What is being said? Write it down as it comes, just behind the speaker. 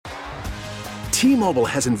T-Mobile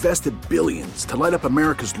has invested billions to light up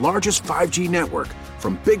America's largest 5G network,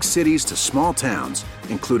 from big cities to small towns,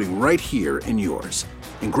 including right here in yours.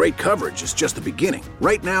 And great coverage is just the beginning.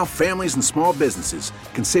 Right now, families and small businesses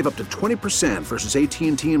can save up to 20% versus AT&T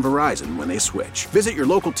and Verizon when they switch. Visit your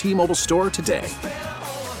local T-Mobile store today.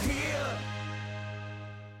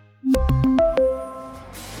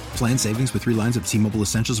 Plan savings with 3 lines of T-Mobile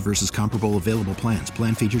Essentials versus comparable available plans.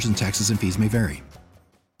 Plan features and taxes and fees may vary.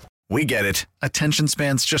 We get it. Attention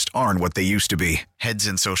spans just aren't what they used to be. Heads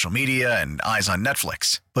in social media and eyes on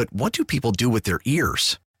Netflix. But what do people do with their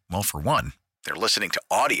ears? Well, for one, they're listening to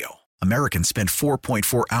audio. Americans spend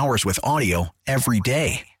 4.4 hours with audio every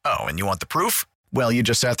day. Oh, and you want the proof? Well, you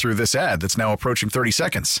just sat through this ad that's now approaching 30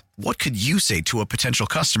 seconds. What could you say to a potential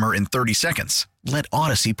customer in 30 seconds? Let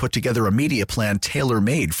Odyssey put together a media plan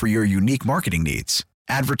tailor-made for your unique marketing needs.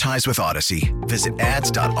 Advertise with Odyssey. Visit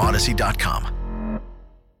ads.odyssey.com.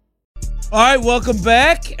 All right, welcome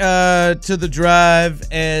back to The Drive.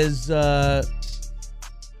 As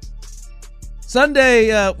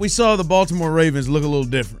Sunday, we saw the Baltimore Ravens look a little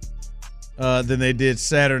different than they did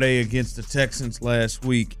Saturday against the Texans last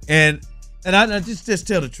week. And I just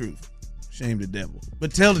tell the truth. Shame the devil.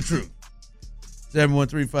 But tell the truth.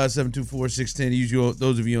 713-572-4610. Use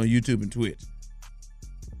those of you on YouTube and Twitch.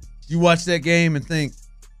 You watch that game and think,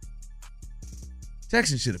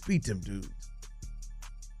 Texans should have beat them dudes.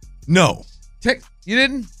 No. You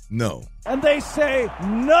didn't? No. And they say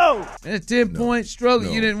no. And a 10-point struggle.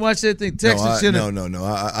 No. You didn't watch that thing. Texans should have. No.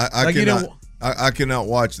 I cannot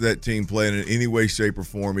watch that team play in any way, shape, or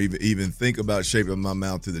form. Even think about shaping my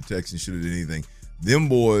mouth to the Texans should have done anything. Them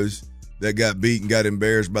boys that got beat and got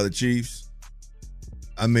embarrassed by the Chiefs,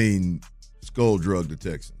 I mean, skull drug the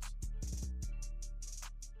Texans.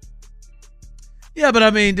 Yeah, but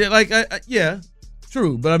I mean, yeah.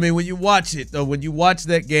 True, but I mean, when you watch it, though, when you watch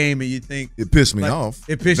that game and you think... It pissed me off.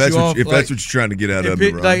 It pissed you off. If that's what you're trying to get out of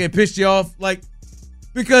it, right? Like, it pissed you off,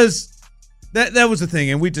 because that was the thing,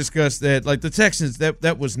 and we discussed that, the Texans,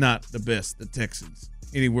 that was not the best the Texans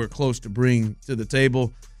anywhere close to bring to the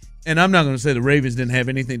table. And I'm not going to say the Ravens didn't have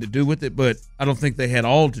anything to do with it, but I don't think they had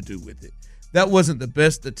all to do with it. That wasn't the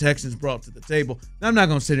best the Texans brought to the table. Now, I'm not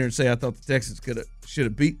going to sit here and say I thought the Texans should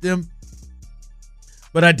have beat them.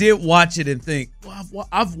 But I did watch it and think, well,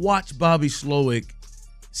 I've watched Bobby Slowick,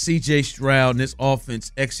 C.J. Stroud, and this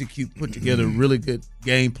offense put together really good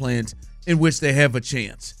game plans in which they have a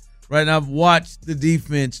chance. Right? And I've watched the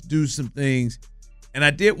defense do some things, and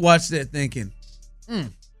I did watch that thinking,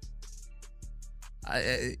 the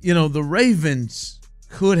Ravens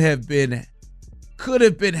could have been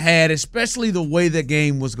had, especially the way the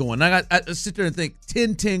game was going. I sit there and think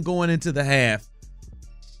 10-10 going into the half.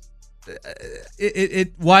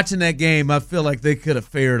 Watching that game, I feel like they could have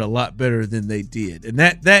fared a lot better than they did, and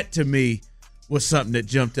that to me was something that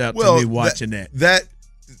jumped out to me watching that.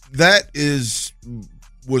 That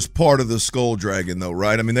was part of the skull dragging, though,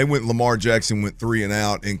 right? I mean, Lamar Jackson went 3 and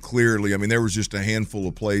out, and clearly, I mean, there was just a handful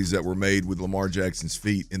of plays that were made with Lamar Jackson's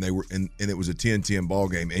feet, and it was a 10-10 ball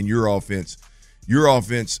game, and your offense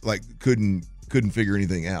couldn't figure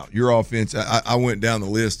anything out. Your offense, I went down the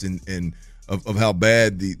list and of how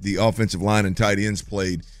bad the offensive line and tight ends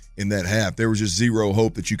played in that half. There was just zero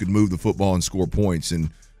hope that you could move the football and score points. And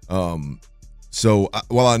so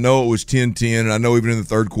while I know it was 10-10, and I know even in the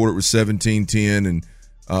third quarter it was 17-10,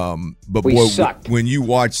 but boy, when you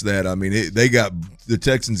watch that, I mean, the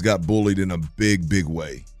Texans got bullied in a big, big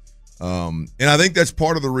way. And I think that's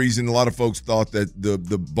part of the reason a lot of folks thought that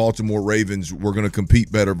the Baltimore Ravens were going to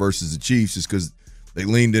compete better versus the Chiefs, is because they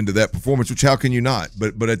leaned into that performance, which how can you not?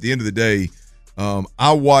 But at the end of the day,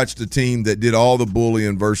 I watched a team that did all the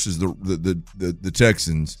bullying versus the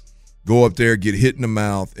Texans go up there, get hit in the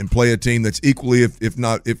mouth, and play a team that's equally, if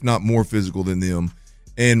not more physical than them,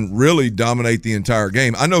 and really dominate the entire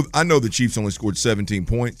game. I know the Chiefs only scored 17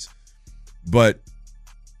 points, but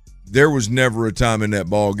there was never a time in that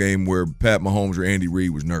ball game where Pat Mahomes or Andy Reid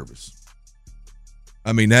was nervous.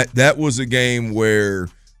 I mean, that was a game where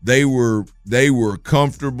they were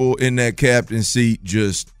comfortable in that captain's seat.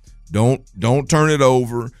 Just don't turn it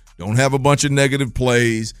over. Don't have a bunch of negative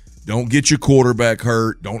plays. Don't get your quarterback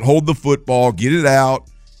hurt. Don't hold the football. Get it out,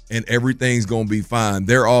 and everything's going to be fine.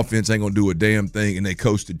 Their offense ain't going to do a damn thing, and they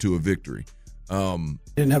coasted to a victory. Didn't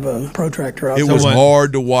have a protractor out. It was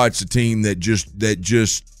hard to watch a team that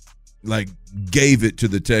just like gave it to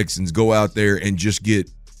the Texans go out there and just get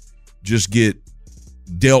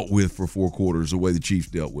dealt with for 4 quarters the way the Chiefs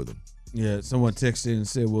dealt with them. Yeah, someone texted and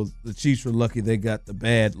said, well, the Chiefs were lucky they got the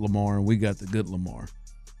bad Lamar and we got the good Lamar.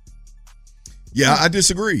 Yeah, I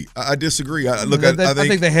disagree. I disagree. I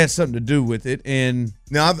think they had something to do with it. And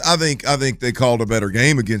now I think they called a better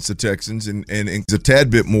game against the Texans and a tad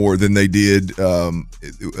bit more than they did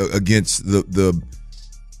against the.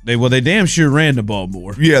 They damn sure ran the ball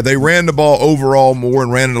more. Yeah, they ran the ball overall more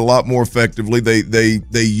and ran it a lot more effectively.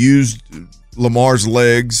 They used Lamar's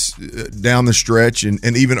legs down the stretch and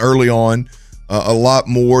even early on a lot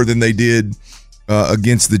more than they did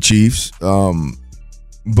against the Chiefs.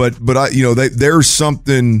 But there's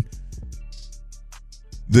something.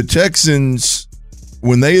 The Texans,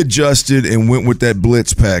 when they adjusted and went with that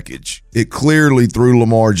blitz package, it clearly threw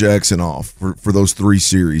Lamar Jackson off for those 3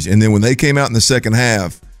 series. And then when they came out in the second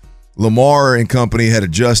half, Lamar and company had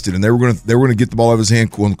adjusted, and they were going to get the ball out of his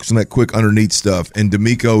hand on some of that quick underneath stuff. And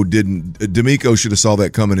D'Amico didn't. D'Amico should have saw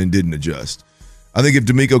that coming and didn't adjust. I think if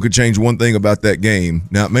D'Amico could change one thing about that game,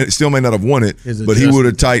 now it still may not have won it, but he would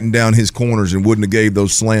have tightened down his corners and wouldn't have gave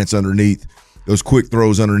those slants underneath, those quick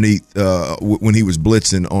throws underneath when he was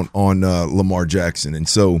blitzing on Lamar Jackson. And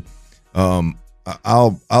so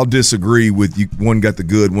I'll disagree with you. One got the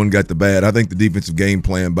good, one got the bad. I think the defensive game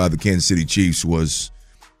plan by the Kansas City Chiefs was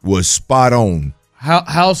spot on.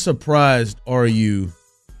 How surprised are you?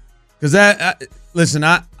 Because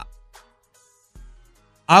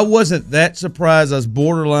I wasn't that surprised. I was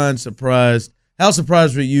borderline surprised. How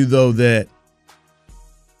surprised were you, though, that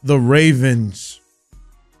the Ravens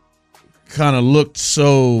kind of looked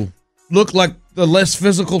like the less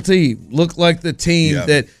physical team, looked like the team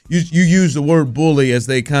that you use the word bully as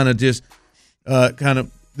they kind of just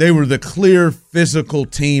they were the clear physical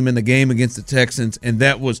team in the game against the Texans, and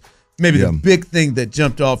that was maybe the big thing that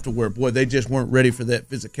jumped off to where, boy, they just weren't ready for that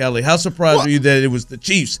physicality. How surprised were you that it was the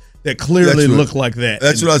Chiefs that clearly looked like that?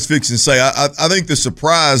 That's what I was fixing to say. I think the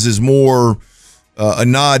surprise is more a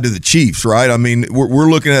nod to the Chiefs, right? I mean, we're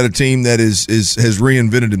looking at a team that has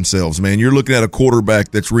reinvented themselves, man. You're looking at a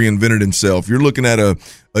quarterback that's reinvented himself. You're looking at a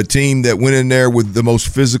team that went in there with the most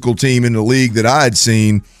physical team in the league that I had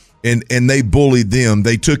seen, and they bullied them.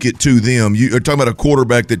 They took it to them. You're talking about a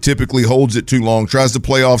quarterback that typically holds it too long, tries to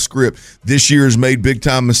play off script. This year has made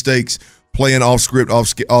big-time mistakes playing off script,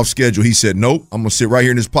 off schedule. He said, nope, I'm going to sit right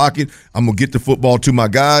here in this pocket. I'm going to get the football to my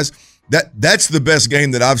guys. That's the best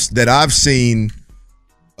game that I've seen,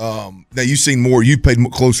 that you've seen more. You've paid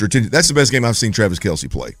closer attention. That's the best game I've seen Travis Kelce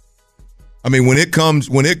play. I mean, when it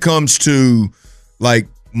comes to like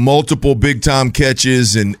multiple big-time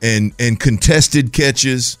catches and contested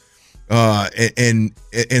catches, and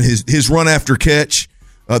his run after catch,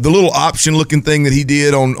 the little option looking thing that he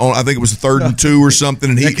did on I think it was 3rd and 2 or something,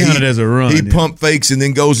 and he counted as a run. He pump fakes and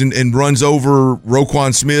then goes and runs over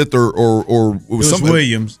Roquan Smith or it was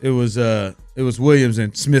Williams. It was Williams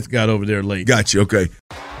and Smith got over there late. Gotcha. Okay.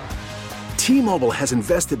 T-Mobile has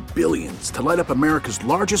invested billions to light up America's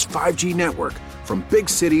largest 5G network, from big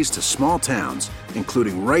cities to small towns,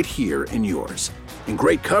 including right here in yours. And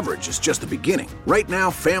great coverage is just the beginning. Right now,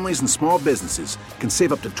 families and small businesses can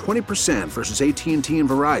save up to 20% versus AT&T and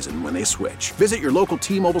Verizon when they switch. Visit your local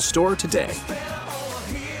T-Mobile store today.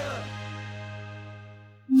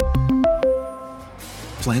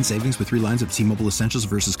 Plan savings with 3 lines of T-Mobile Essentials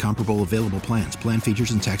versus comparable available plans. Plan features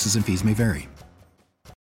and taxes and fees may vary.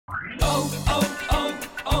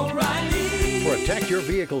 Protect your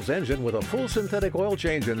vehicle's engine with a full synthetic oil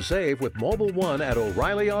change and save with Mobil 1 at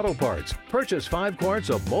O'Reilly Auto Parts. Purchase 5 quarts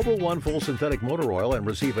of Mobil 1 full synthetic motor oil and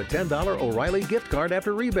receive a $10 O'Reilly gift card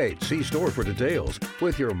after rebate. See store for details.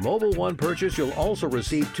 With your Mobil 1 purchase, you'll also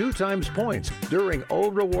receive 2 times points during O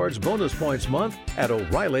Rewards Bonus Points Month at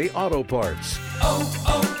O'Reilly Auto Parts.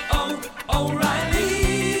 O'Reilly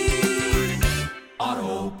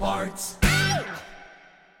Auto Parts.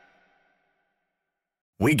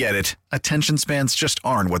 We get it. Attention spans just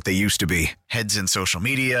aren't what they used to be. Heads in social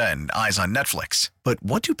media and eyes on Netflix. But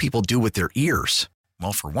what do people do with their ears?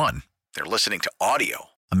 Well, for one, they're listening to audio.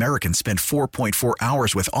 Americans spend 4.4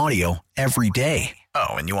 hours with audio every day. Oh,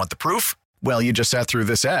 and you want the proof? Well, you just sat through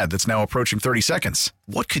this ad that's now approaching 30 seconds.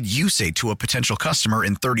 What could you say to a potential customer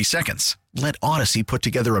in 30 seconds? Let Odyssey put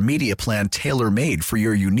together a media plan tailor-made for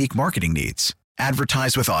your unique marketing needs.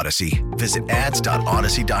 Advertise with Odyssey. Visit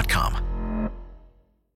ads.odyssey.com.